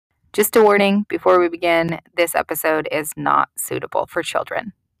Just a warning before we begin, this episode is not suitable for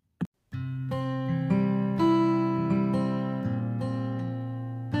children.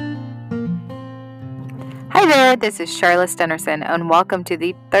 Hi there, this is Charlotte Stennerson, and welcome to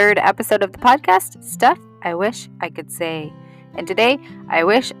the third episode of the podcast, Stuff I Wish I Could Say. And today, I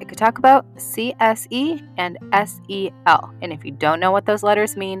wish I could talk about CSE and SEL. And if you don't know what those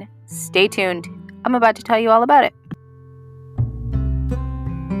letters mean, stay tuned. I'm about to tell you all about it.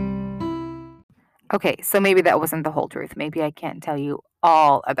 Okay, so maybe that wasn't the whole truth. Maybe I can't tell you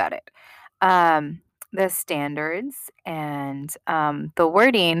all about it. The standards and the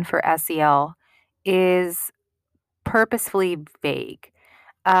wording for SEL is purposefully vague.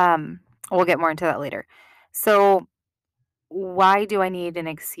 Um, we'll get more into that later. So, why do I need an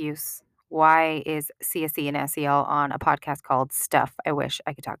excuse? Why is CSE and SEL on a podcast called Stuff I Wish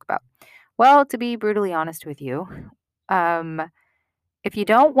I Could Talk About? Well, to be brutally honest with you, um, if you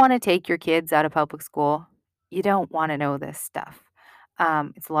don't want to take your kids out of public school, you don't want to know this stuff.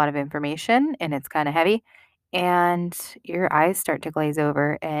 It's a lot of information and it's kind of heavy, and your eyes start to glaze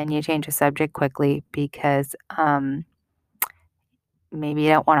over, and you change the subject quickly because maybe you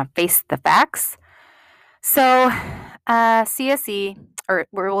don't want to face the facts. So, CSE, or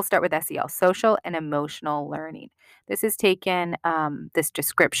we'll start with SEL, social and emotional learning. This is taken, this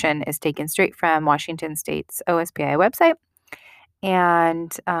description is taken straight from Washington State's OSPI website.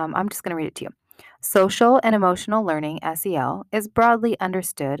 And I'm just going to read it to you. Social and emotional learning, SEL, is broadly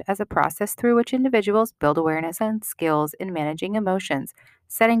understood as a process through which individuals build awareness and skills in managing emotions,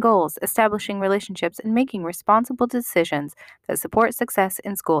 setting goals, establishing relationships, and making responsible decisions that support success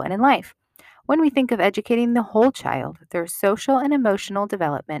in school and in life. When we think of educating the whole child, their social and emotional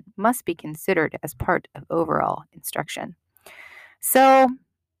development must be considered as part of overall instruction. So,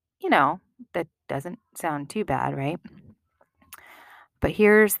 that doesn't sound too bad, right? But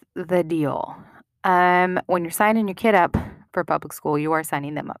here's the deal. When you're signing your kid up for public school, you are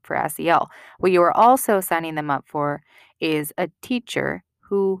signing them up for SEL. What you are also signing them up for is a teacher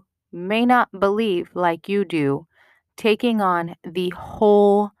who may not believe like you do, taking on the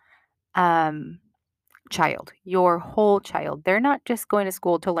whole child, your whole child. They're not just going to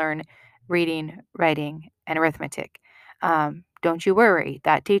school to learn reading, writing, and arithmetic. Don't you worry.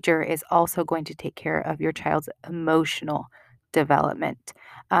 That teacher is also going to take care of your child's emotional development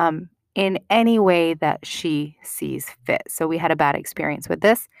in any way that she sees fit. So we had a bad experience with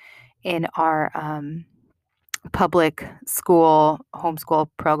this in our public school homeschool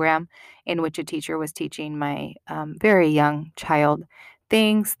program, in which a teacher was teaching my very young child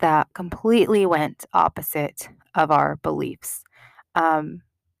things that completely went opposite of our beliefs. Um,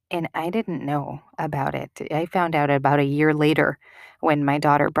 and I didn't know about it. I found out about a year later when my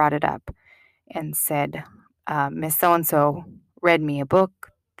daughter brought it up and said, Miss So and so read me a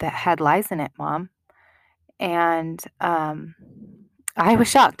book that had lies in it, Mom. And I was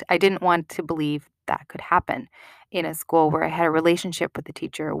shocked. I didn't want to believe that could happen in a school where I had a relationship with the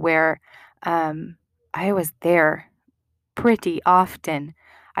teacher, where I was there pretty often.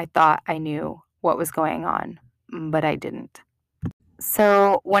 I thought I knew what was going on, but I didn't.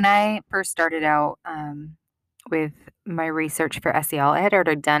 So when I first started out with my research for SEL, I had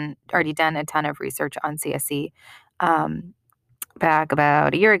already done a ton of research on CSE back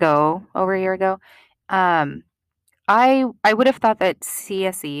about a year ago, over a year ago. Um, I would have thought that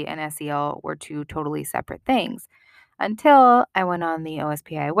CSE and SEL were two totally separate things until I went on the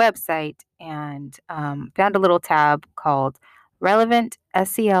OSPI website and found a little tab called Relevant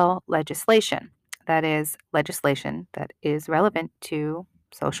SEL Legislation. That is legislation that is relevant to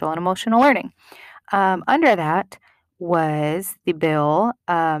social and emotional learning. Under that was the bill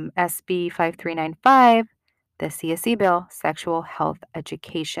SB 5395, the CSE bill, Sexual Health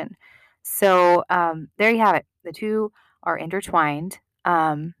Education. So there you have it. The two are intertwined.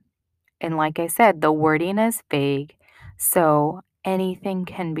 And like I said, the wording is vague. So anything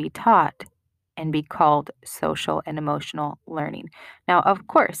can be taught and be called social and emotional learning. Now, of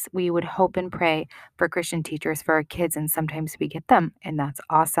course, we would hope and pray for Christian teachers for our kids, and sometimes we get them, and that's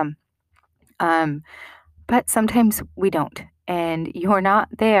awesome. Um, but sometimes we don't, and you're not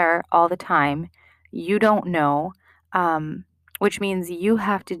there all the time. You don't know, um, which means you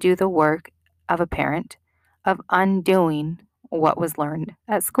have to do the work of a parent of undoing what was learned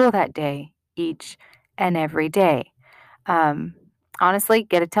at school that day, each and every day. Um, Honestly,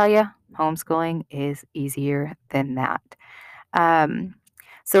 gotta tell you, homeschooling is easier than that. Um,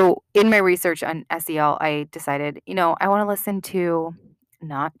 so, in my research on SEL, I decided, I want to listen to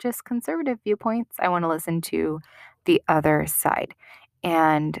not just conservative viewpoints, I want to listen to the other side.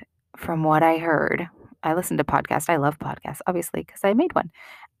 And from what I heard, I listened to podcasts. I love podcasts, obviously, because I made one.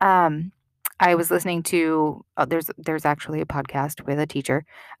 Um, I was listening to there's actually a podcast with a teacher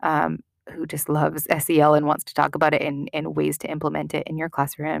um, who just loves SEL and wants to talk about it and ways to implement it in your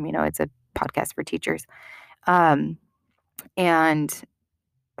classroom. It's a podcast for teachers. Um, and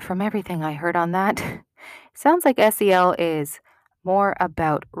from everything I heard on that, sounds like SEL is more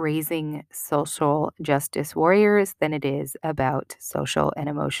about raising social justice warriors than it is about social and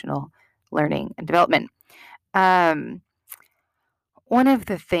emotional learning and development. Um, One of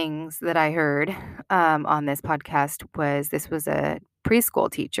the things that I heard on this podcast was this was a preschool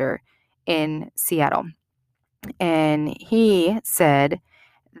teacher in Seattle. And he said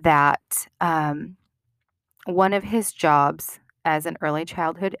that one of his jobs as an early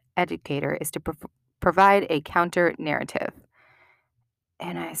childhood educator is to provide a counter narrative.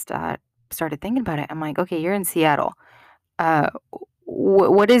 And I started thinking about it. I'm like, okay, you're in Seattle. Uh,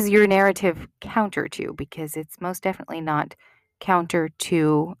 what is your narrative counter to? Because it's most definitely not counter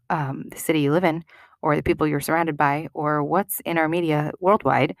to the city you live in or the people you're surrounded by or what's in our media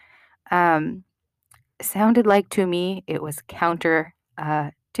worldwide. Um, Sounded like to me it was counter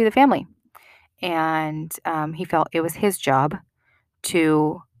to the family. And he felt it was his job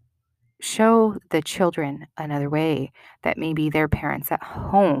to show the children another way that maybe their parents at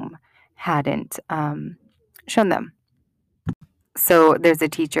home hadn't shown them. So there's a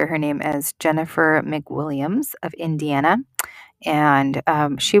teacher, her name is Jennifer McWilliams of Indiana, and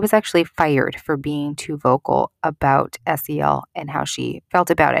she was actually fired for being too vocal about SEL and how she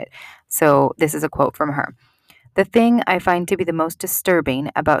felt about it. So this is a quote from her. The thing I find to be the most disturbing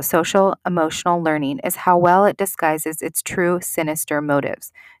about social emotional learning is how well it disguises its true sinister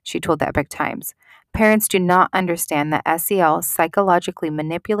motives, she told the Epoch Times. Parents do not understand that SEL psychologically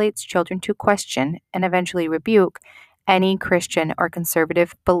manipulates children to question and eventually rebuke any Christian or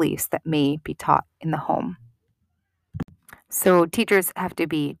conservative beliefs that may be taught in the home. So, teachers have to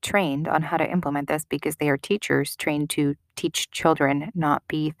be trained on how to implement this because they are teachers trained to teach children, not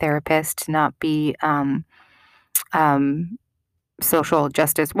be therapists, not be um, social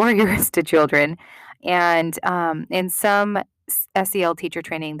justice warriors to children. And in some SEL teacher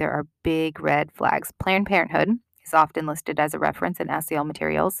training, there are big red flags. Planned Parenthood is often listed as a reference in SEL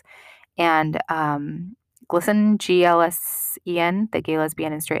materials. And GLSEN, GLSEN, the Gay,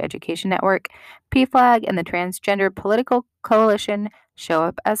 Lesbian, and Straight Education Network, PFLAG, and the Transgender Political Coalition show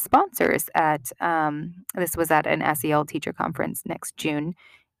up as sponsors at, this was at an SEL teacher conference next June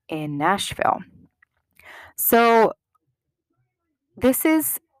in Nashville. So this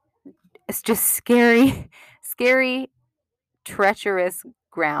is it's just scary, scary, treacherous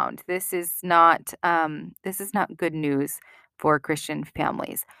ground. This is not good news for Christian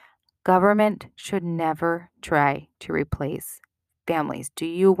families. Government should never try to replace families. Do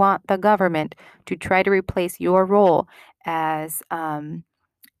you want the government to try to replace your role as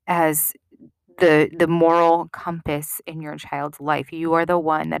the moral compass in your child's life? You are the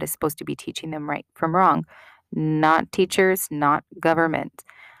one that is supposed to be teaching them right from wrong, not teachers, not government.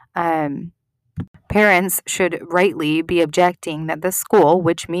 Um, Parents should rightly be objecting that the school,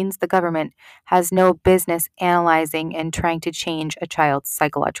 which means the government, has no business analyzing and trying to change a child's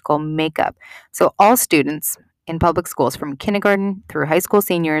psychological makeup. So, all students in public schools, from kindergarten through high school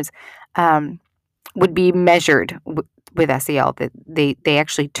seniors, um, would be measured with SEL. That they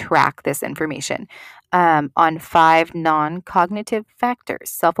actually track this information on 5 non-cognitive factors: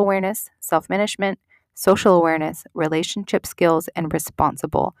 self-awareness, self-management, social awareness, relationship skills, and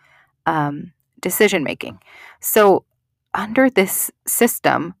responsible decision making. So, under this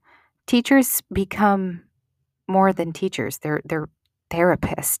system, teachers become more than teachers. They're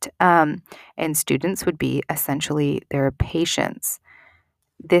therapists, and students would be essentially their patients.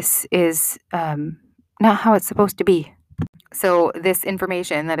 This is not how it's supposed to be. So, this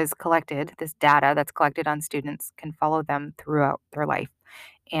information that is collected, this data that's collected on students, can follow them throughout their life,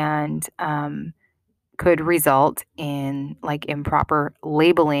 and could result in like improper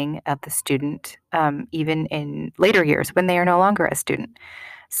labeling of the student, even in later years when they are no longer a student.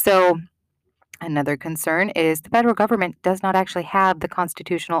 So, another concern is the federal government does not actually have the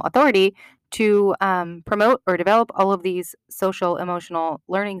constitutional authority to promote or develop all of these social emotional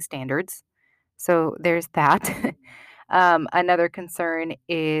learning standards. So, there's that. Another concern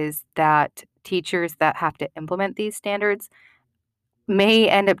is that teachers that have to implement these standards may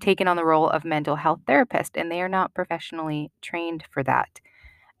end up taking on the role of mental health therapist, and they are not professionally trained for that.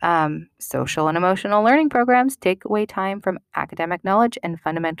 Social and emotional learning programs take away time from academic knowledge and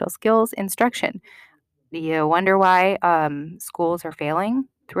fundamental skills instruction. Do you wonder why schools are failing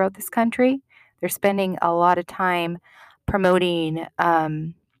throughout this country? They're spending a lot of time promoting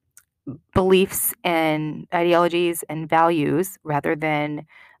beliefs and ideologies and values rather than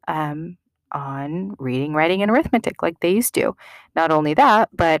on reading, writing, and arithmetic like they used to. Not only that,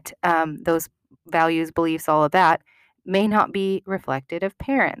 but those values, beliefs, all of that may not be reflected of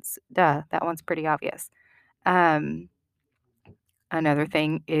parents. Duh, that one's pretty obvious. Um, Another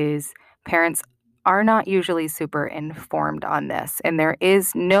thing is parents are not usually super informed on this, and there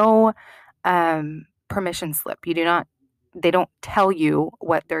is no permission slip. They don't tell you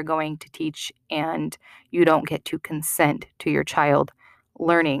what they're going to teach, and you don't get to consent to your child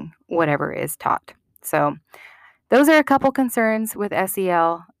learning whatever is taught. So, those are a couple concerns with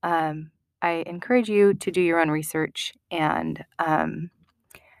SEL. I encourage you to do your own research, and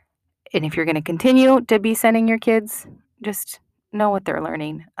if you're going to continue to be sending your kids, just know what they're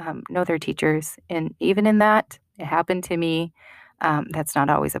learning, know their teachers. And even in that, it happened to me. That's not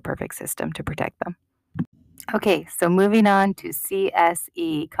always a perfect system to protect them. Okay, so moving on to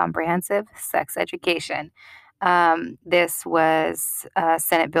CSE, Comprehensive Sex Education. This was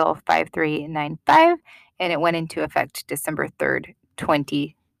Senate Bill 5395, and it went into effect December 3rd,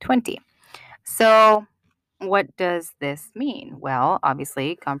 2020. So, what does this mean? Well,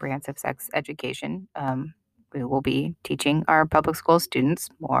 obviously, comprehensive sex education. We will be teaching our public school students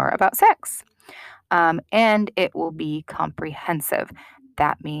more about sex, and it will be comprehensive.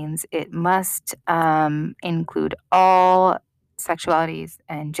 That means it must include all sexualities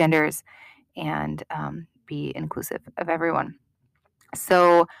and genders and be inclusive of everyone.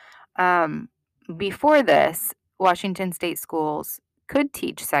 So, um, before this, Washington state schools could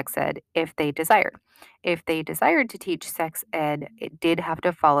teach sex ed if they desired. If they desired to teach sex ed, it did have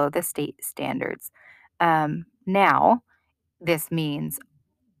to follow the state standards. Now, this means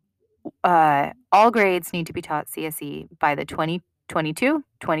all grades need to be taught CSE by the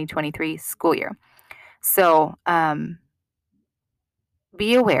 2022-2023 school year. So,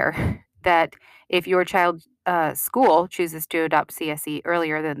 be aware that if your child's school chooses to adopt CSE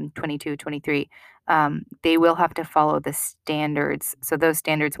earlier than 22-23, they will have to follow the standards. So those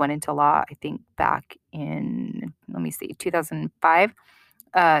standards went into law, I think, back in, 2005.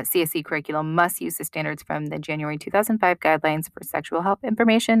 CSE curriculum must use the standards from the January 2005 Guidelines for Sexual Health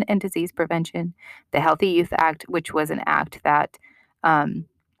Information and Disease Prevention, the Healthy Youth Act, which was an act that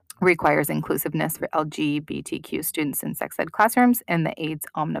requires inclusiveness for LGBTQ students in sex ed classrooms, and the AIDS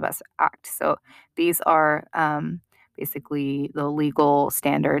Omnibus Act. So these are basically the legal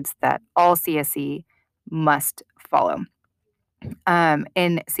standards that all CSE must follow. And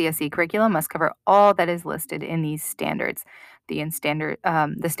CSE curriculum must cover all that is listed in these standards. The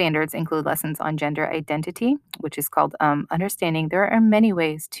standards include lessons on gender identity, which is called Understanding There Are Many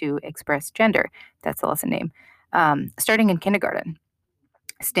Ways to Express Gender. That's the lesson name. Starting in kindergarten.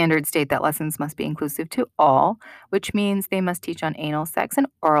 Standards state that lessons must be inclusive to all, which means they must teach on anal sex and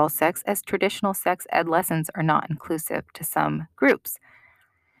oral sex, as traditional sex ed lessons are not inclusive to some groups.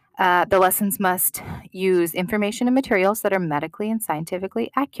 The lessons must use information and materials that are medically and scientifically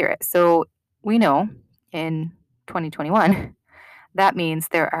accurate. So we know in 2021, that means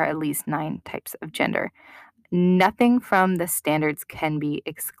there are at least 9 types of gender. Nothing from the standards can be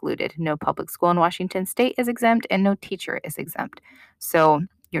excluded. No public school in Washington state is exempt, and no teacher is exempt. So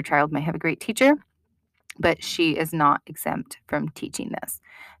your child may have a great teacher, but she is not exempt from teaching this.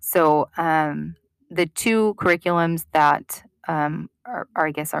 So the 2 curriculums that are,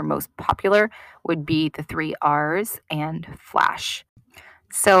 I guess, are most popular would be the 3 R's and Flash.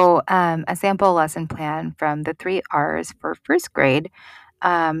 So a sample lesson plan from the 3 R's for first grade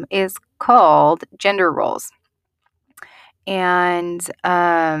is called Gender Roles. And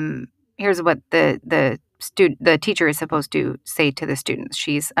here's what the teacher is supposed to say to the students.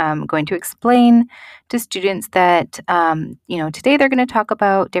 She's going to explain to students that today they're going to talk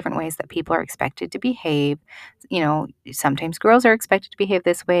about different ways that people are expected to behave. Sometimes girls are expected to behave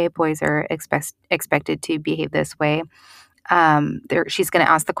this way, boys are expected to behave this way. She's going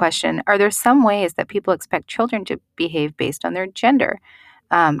to ask the question: are there some ways that people expect children to behave based on their gender?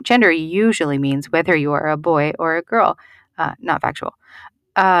 Gender usually means whether you are a boy or a girl. Not factual.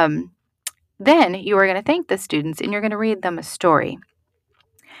 Then you are going to thank the students and you're going to read them a story.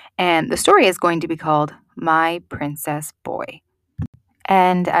 And the story is going to be called My Princess Boy.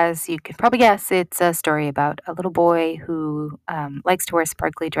 And as you can probably guess, it's a story about a little boy who likes to wear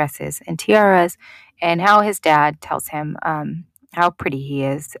sparkly dresses and tiaras, and how his dad tells him how pretty he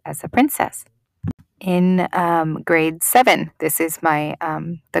is as a princess. In grade 7, this is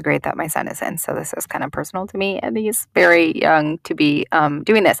the grade that my son is in, so this is kind of personal to me, and he's very young to be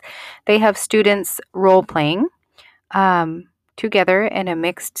doing this. They have students role-playing together in a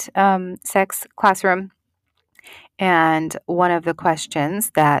mixed sex classroom, And one of the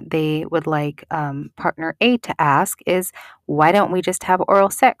questions that they would like partner A to ask is, why don't we just have oral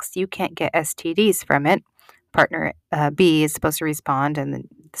sex? You can't get STDs from it. Partner B is supposed to respond, and then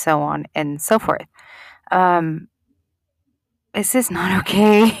so on and so forth. This is not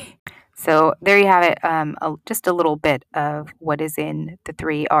okay. So there you have it, just a little bit of what is in the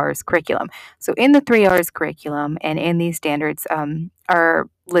 3Rs curriculum. So in the 3Rs curriculum and in these standards are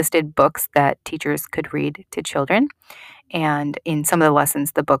listed books that teachers could read to children. And in some of the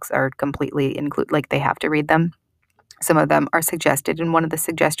lessons, the books are completely like they have to read them. Some of them are suggested, and one of the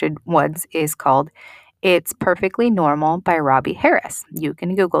suggested ones is called It's Perfectly Normal by Robbie Harris. You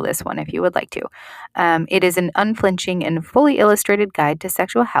can Google this one if you would like to. It is an unflinching and fully illustrated guide to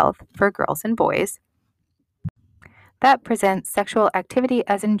sexual health for girls and boys that presents sexual activity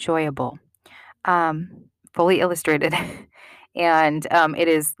as enjoyable. Fully illustrated. And it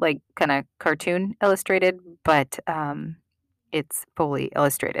is like kind of cartoon illustrated, but it's fully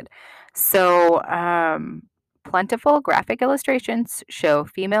illustrated. So, plentiful graphic illustrations show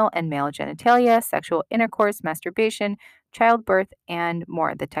female and male genitalia, sexual intercourse, masturbation, childbirth, and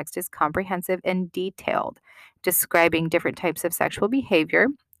more. The text is comprehensive and detailed, describing different types of sexual behavior,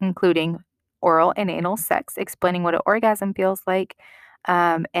 including oral and anal sex, explaining what an orgasm feels like,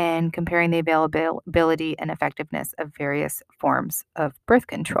 and comparing the availability and effectiveness of various forms of birth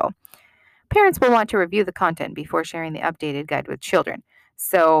control. Parents will want to review the content before sharing the updated guide with children.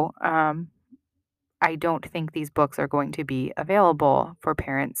 So, I don't think these books are going to be available for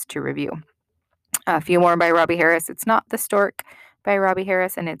parents to review. A few more by Robbie Harris. It's Not the Stork by Robbie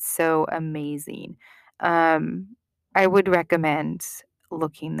Harris, and it's so amazing. I would recommend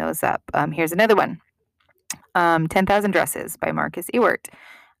looking those up. Here's another one. 10,000 Dresses by Marcus Ewart.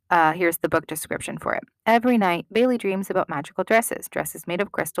 Here's the book description for it. Every night, Bailey dreams about magical dresses. Dresses made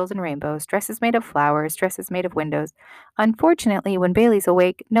of crystals and rainbows, dresses made of flowers, dresses made of windows. Unfortunately, when Bailey's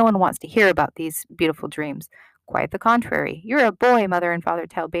awake, no one wants to hear about these beautiful dreams. Quite the contrary. You're a boy, mother and father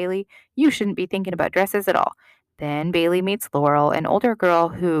tell Bailey. You shouldn't be thinking about dresses at all. Then Bailey meets Laurel, an older girl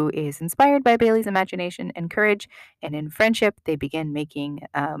who is inspired by Bailey's imagination and courage, and in friendship, they begin making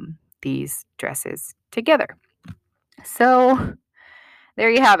these dresses together. So, there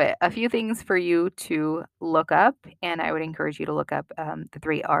you have it. A few things for you to look up, and I would encourage you to look up the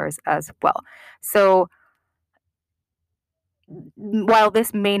 3Rs as well. So, while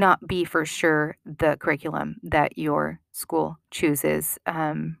this may not be for sure the curriculum that your school chooses,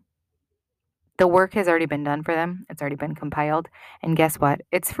 the work has already been done for them. It's already been compiled. And guess what?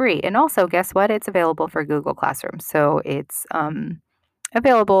 It's free. And also, guess what? It's available for Google Classroom. So, it's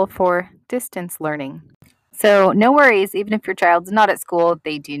available for distance learning. So, no worries, even if your child's not at school,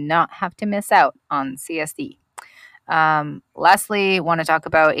 they do not have to miss out on CSE. Lastly, want to talk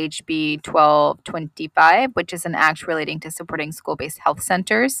about HB 1225, which is an act relating to supporting school-based health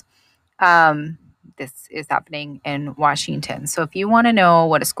centers. This is happening in Washington. So if you want to know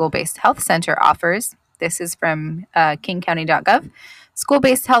what a school-based health center offers, this is from kingcounty.gov.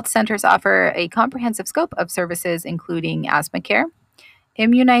 School-based health centers offer a comprehensive scope of services, including asthma care,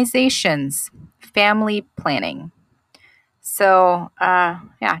 immunizations, family planning. So,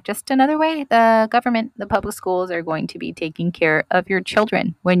 yeah, just another way the government, the public schools are going to be taking care of your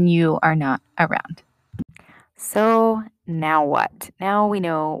children when you are not around. So, now what? Now we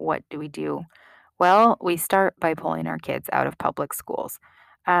know, what do we do? Well, we start by pulling our kids out of public schools.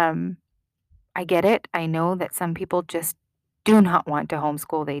 I get it. I know that some people just do not want to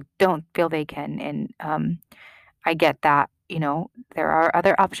homeschool. They don't feel they can. And I get that. There are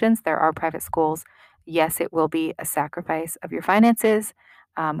other options. There are private schools. Yes, it will be a sacrifice of your finances.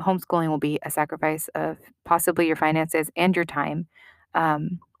 Homeschooling will be a sacrifice of possibly your finances and your time.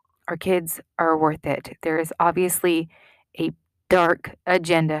 Our kids are worth it. There is obviously a dark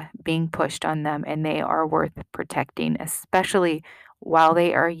agenda being pushed on them, and they are worth protecting, especially while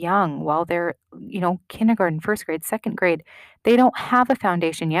they are young, while they're, kindergarten, first grade, second grade. They don't have a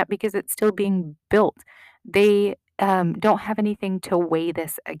foundation yet because it's still being built. They don't have anything to weigh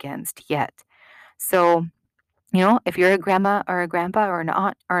this against yet. So, if you're a grandma or a grandpa or an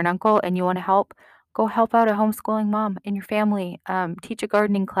aunt or an uncle and you want to help, go help out a homeschooling mom in your family. Teach a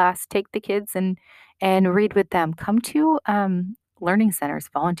gardening class. Take the kids and read with them. Come to learning centers.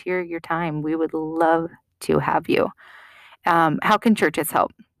 Volunteer your time. We would love to have you. How can churches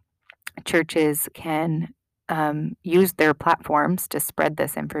help? Churches can use their platforms to spread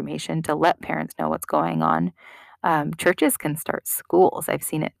this information, to let parents know what's going on. Churches can start schools. I've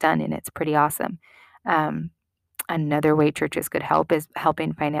seen it done, and it's pretty awesome. Another way churches could help is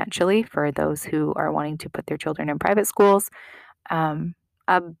helping financially for those who are wanting to put their children in private schools.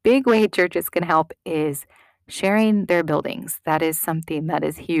 A big way churches can help is sharing their buildings. That is something that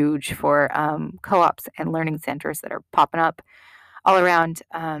is huge for co-ops and learning centers that are popping up all around.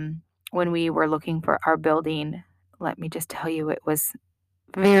 When we were looking for our building, let me just tell you, it was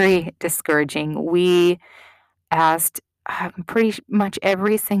very discouraging. We asked much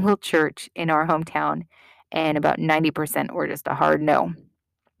every single church in our hometown, and about 90% were just a hard no.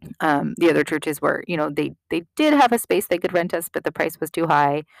 The other churches were, they did have a space they could rent us, but the price was too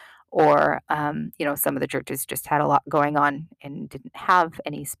high. Or, some of the churches just had a lot going on and didn't have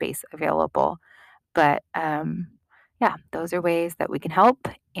any space available. But yeah, those are ways that we can help.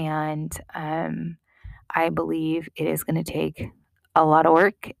 And I believe it is going to take a lot of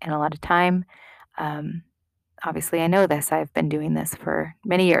work and a lot of time. Um, Obviously, I know this. I've been doing this for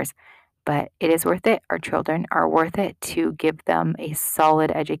many years, but it is worth it. Our children are worth it to give them a solid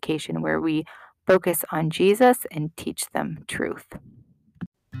education where we focus on Jesus and teach them truth.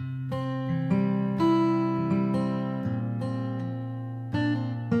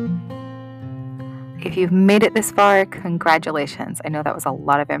 If you've made it this far, congratulations. I know that was a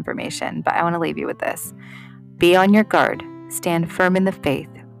lot of information, but I want to leave you with this. Be on your guard, stand firm in the faith,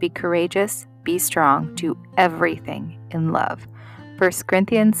 be courageous, be strong, do everything in love. 1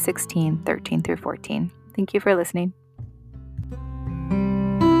 Corinthians 16:13 through 14. Thank you for listening.